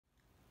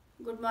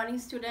Good morning,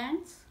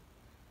 students.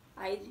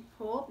 I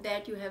hope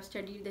that you have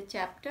studied the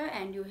chapter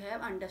and you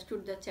have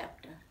understood the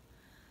chapter.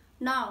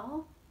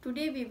 Now,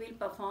 today we will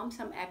perform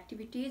some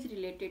activities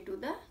related to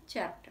the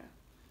chapter.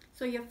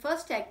 So, your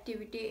first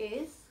activity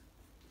is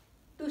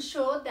to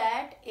show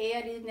that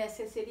air is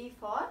necessary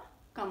for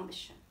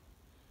combustion.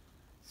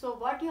 So,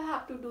 what you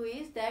have to do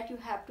is that you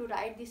have to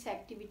write this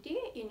activity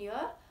in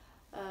your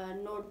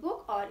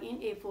notebook or in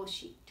A4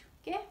 sheet.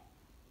 Okay.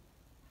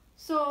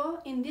 So,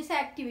 in this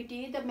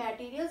activity, the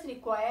materials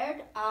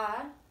required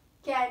are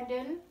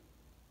candle,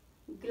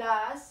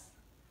 glass,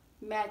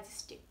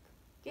 matchstick.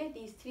 Okay,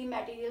 these three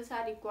materials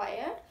are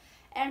required,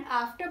 and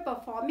after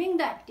performing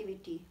the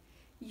activity,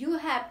 you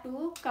have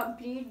to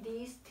complete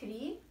these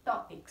three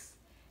topics.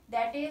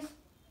 That is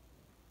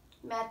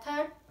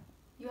method,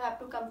 you have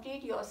to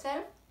complete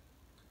yourself,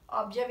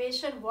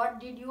 observation, what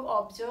did you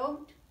observe,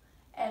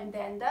 and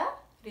then the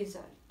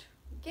result.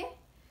 Okay.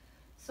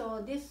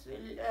 So this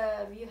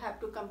will you have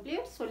to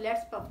complete. So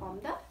let's perform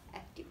the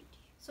activity.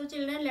 So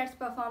children, let's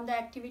perform the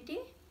activity.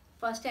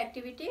 First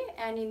activity,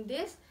 and in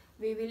this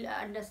we will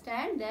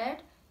understand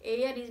that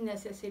air is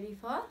necessary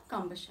for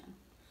combustion.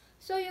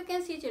 So you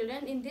can see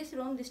children, in this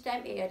room this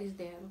time air is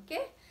there.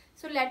 Okay.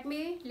 So let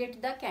me lit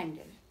the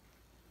candle.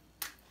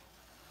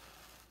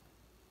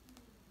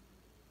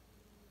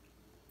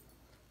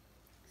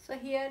 So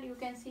here you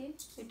can see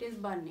it is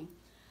burning.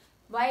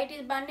 Why it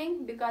is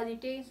burning? Because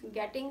it is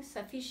getting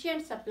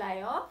sufficient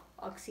supply of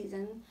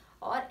oxygen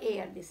or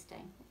air this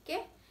time.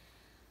 Okay.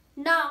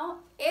 Now,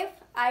 if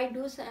I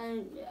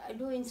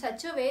do in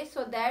such a way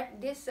so that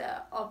this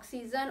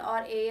oxygen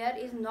or air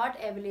is not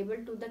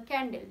available to the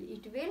candle,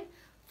 it will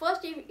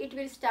first it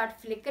will start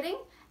flickering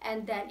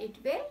and then it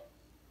will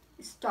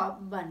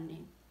stop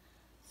burning.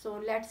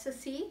 So let's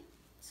see.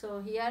 So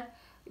here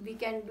we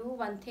can do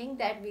one thing,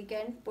 that we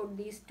can put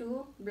these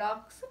two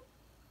blocks.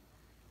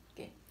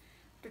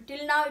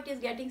 Till now it is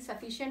getting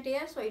sufficient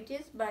air, so it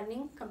is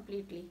burning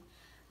completely.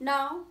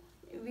 Now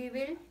we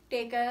will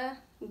take a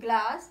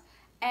glass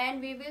and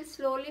we will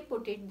slowly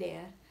put it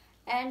there,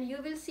 and you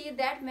will see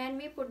that when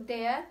we put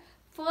there,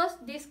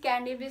 first this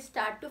candle will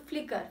start to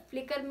flicker.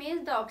 Flicker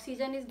means the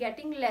oxygen is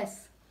getting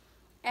less,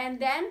 and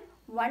then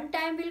one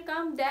time will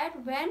come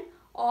that when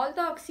all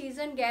the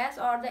oxygen gas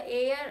or the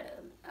air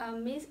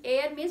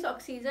means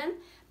oxygen,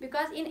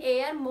 because in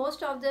air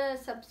most of the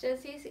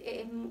substance is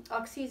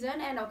oxygen,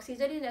 and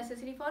oxygen is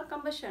necessary for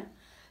combustion.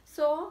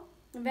 So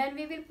when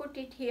we will put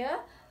it here,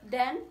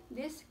 then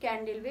this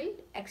candle will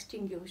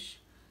extinguish.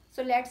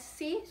 So let's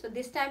see. So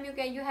this time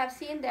you have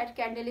seen that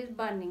candle is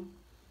burning.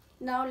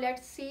 Now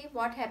let's see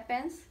what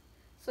happens.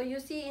 So you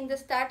see, in the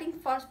starting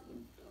first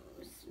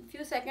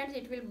few seconds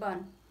it will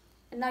burn,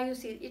 and now you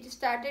see it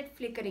started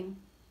flickering.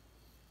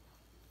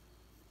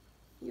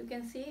 You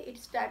can see it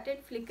started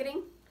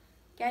flickering.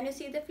 Can you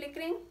see the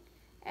flickering?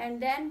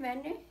 And then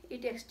when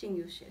it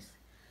extinguishes.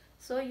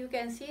 So you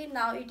can see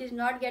now it is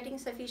not getting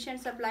sufficient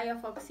supply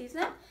of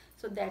oxygen.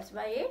 So that's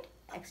why it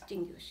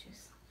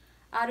extinguishes.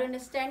 Are you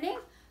understanding?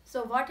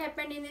 So what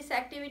happened in this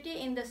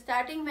activity? In the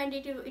starting, when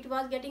it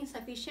was getting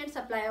sufficient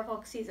supply of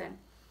oxygen,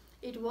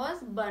 it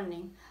was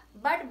burning.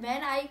 But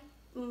when I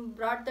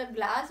brought the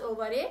glass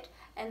over it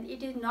and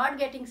it is not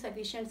getting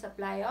sufficient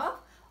supply of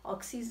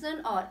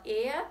oxygen or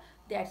air,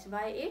 that's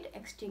why it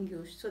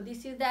extinguished. So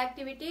this is the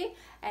activity,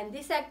 and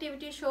this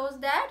activity shows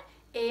that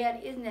air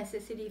is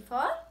necessary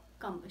for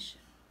combustion.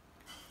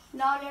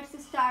 Now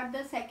let's start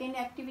the second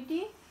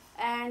activity,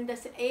 and the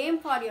aim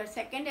for your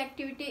second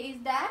activity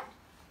is that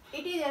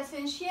it is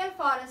essential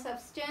for a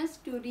substance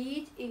to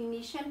reach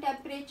ignition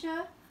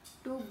temperature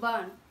to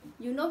burn.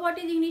 You know what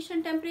is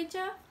ignition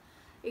temperature?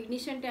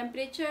 Ignition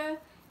temperature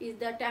is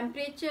the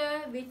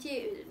temperature which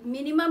is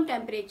minimum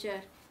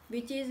temperature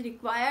which is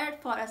required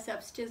for a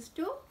substance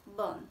to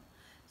burn.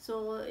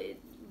 So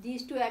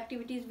these two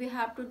activities we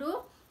have to do,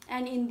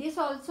 and in this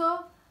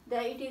also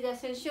it is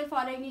essential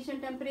for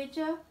ignition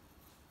temperature.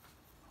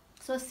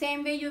 So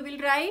same way you will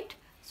write.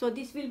 So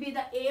this will be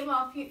the aim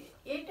of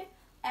it,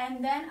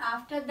 and then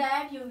after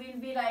that you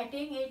will be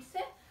writing its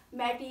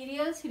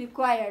materials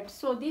required.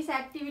 So this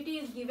activity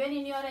is given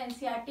in your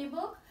NCERT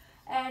book,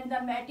 and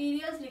the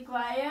materials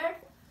required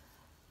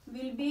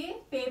will be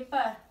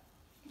paper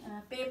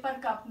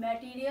cup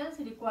materials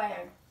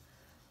required.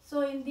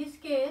 So in this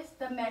case,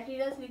 the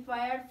materials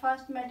required,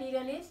 first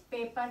material is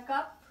paper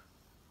cup,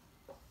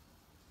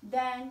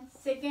 then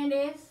second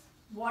is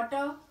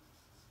water,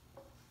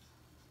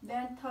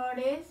 then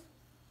third is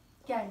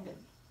candle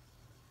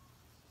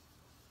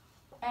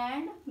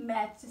and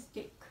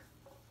matchstick.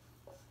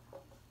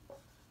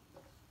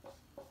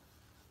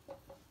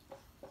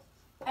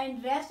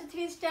 And rest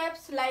three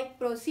steps like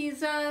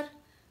procedure.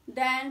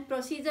 Then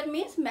procedure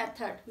means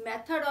method.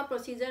 Method or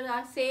procedure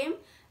are same.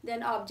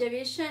 Then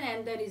observation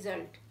and the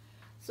result.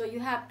 So you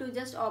have to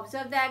just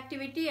observe the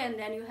activity, and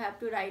then you have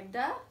to write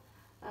the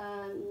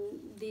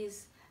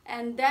these,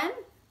 and then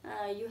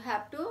you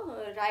have to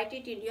write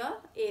it in your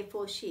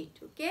A4 sheet.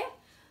 Okay.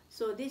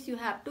 So this you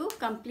have to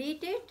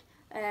complete it,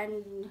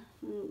 and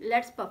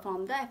let's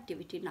perform the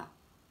activity now.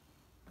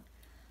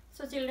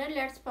 So children,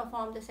 let's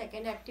perform the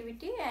second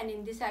activity, and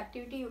in this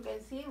activity you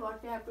can see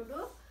what we have to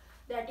do.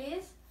 That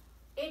is,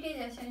 it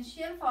is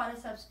essential for a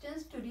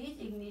substance to reach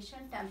ignition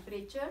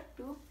temperature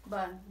to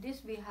burn.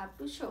 This we have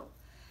to show.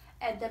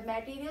 And the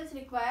materials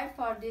required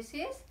for this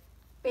is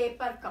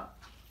paper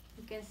cup.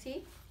 You can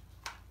see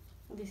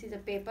this is a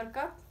paper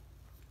cup,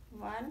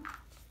 1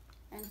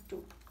 and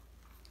 2.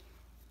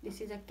 This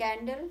is a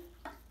candle,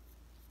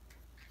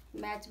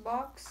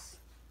 matchbox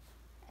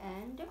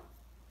and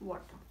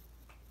water.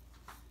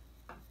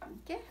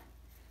 Okay.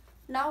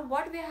 Now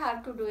what we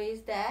have to do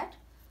is that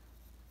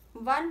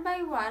one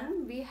by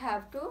one we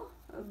have to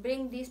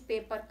bring these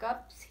paper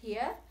cups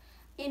here.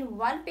 In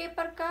one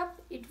paper cup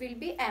it will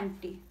be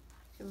empty.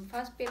 So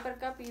first paper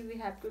cup we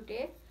have to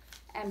take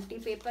empty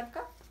paper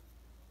cup,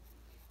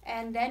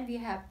 and then we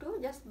have to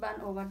just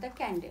burn over the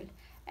candle,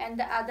 and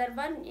the other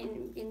one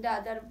in the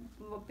other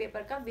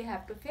paper cup we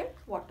have to fill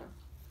water.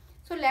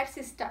 So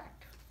let's start.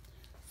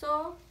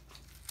 So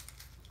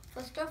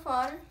first of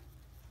all,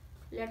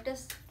 let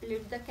us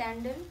lit the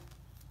candle.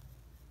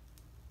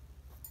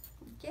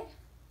 Okay,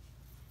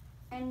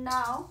 and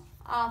now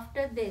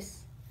after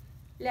this,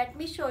 let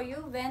me show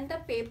you when the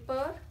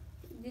paper,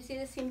 this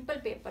is a simple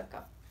paper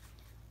cup,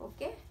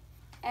 okay,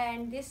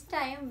 and this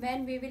time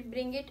when we will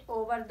bring it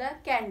over the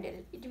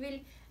candle, it will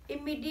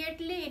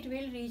immediately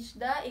reach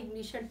the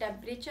ignition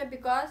temperature,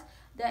 because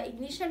the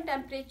ignition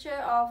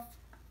temperature of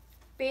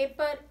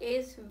paper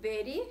is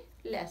very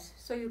less.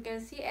 So you can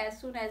see as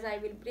soon as I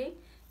will bring,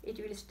 it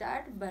will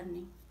start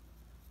burning.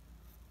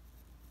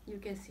 You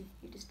can see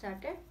it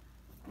started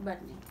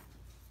burning.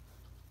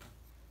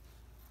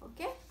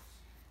 Okay,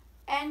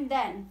 and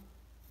then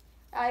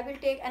I will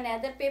take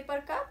another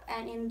paper cup,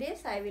 and in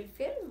this I will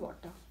fill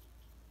water.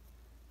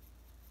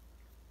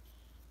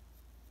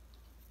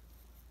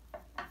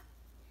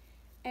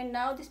 And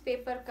now this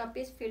paper cup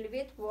is filled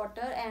with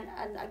water,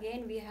 and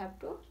again we have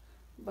to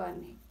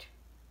burn it.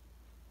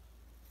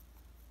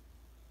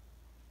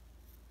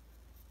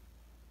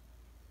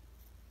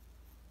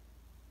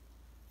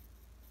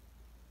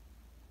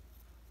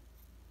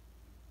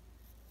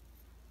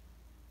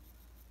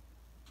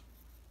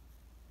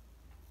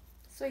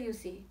 So you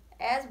see,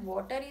 as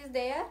water is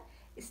there,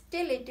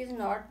 still it is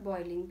not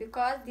boiling,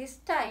 because this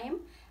time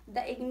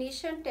the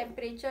ignition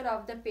temperature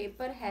of the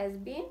paper has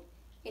been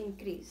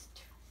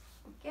increased.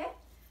 Okay,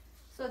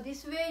 so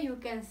this way you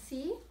can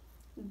see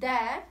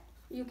that,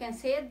 you can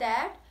say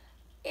that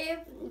if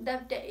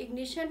the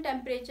ignition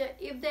temperature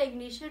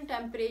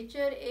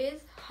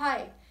is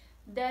high,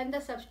 then the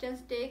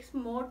substance takes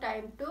more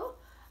time to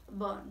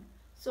burn.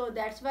 So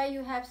that's why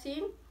you have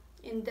seen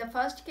in the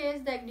first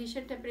case the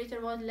ignition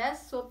temperature was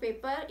less, so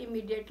paper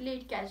immediately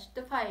it catched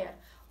the fire,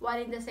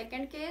 while in the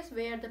second case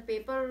where the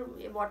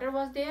water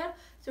was there,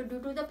 so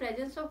due to the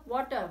presence of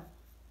water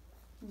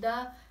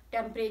the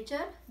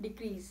temperature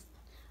decreased,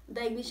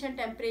 the ignition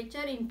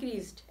temperature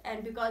increased,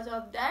 and because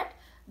of that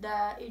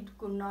it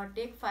could not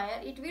take fire.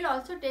 It will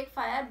also take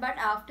fire, but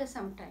after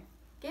some time.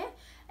 Okay,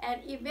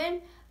 and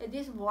even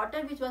this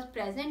water which was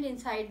present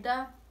inside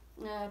the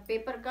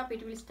paper cup,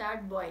 it will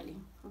start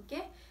boiling.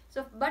 Okay,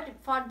 so but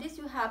for this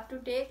you have to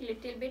take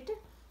little bit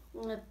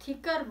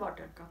thicker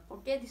water cup.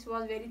 Okay, this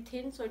was very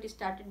thin, so it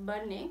started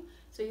burning,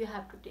 so you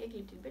have to take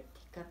little bit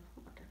thicker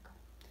water cup.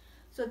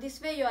 So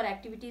this way your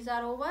activities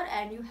are over,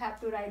 and you have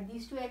to write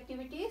these two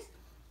activities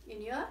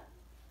in your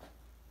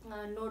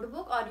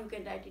notebook, or you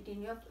can write it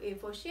in your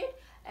A4 sheet,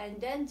 and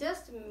then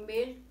just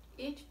mail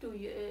it to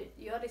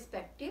your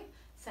respective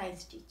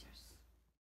science teachers.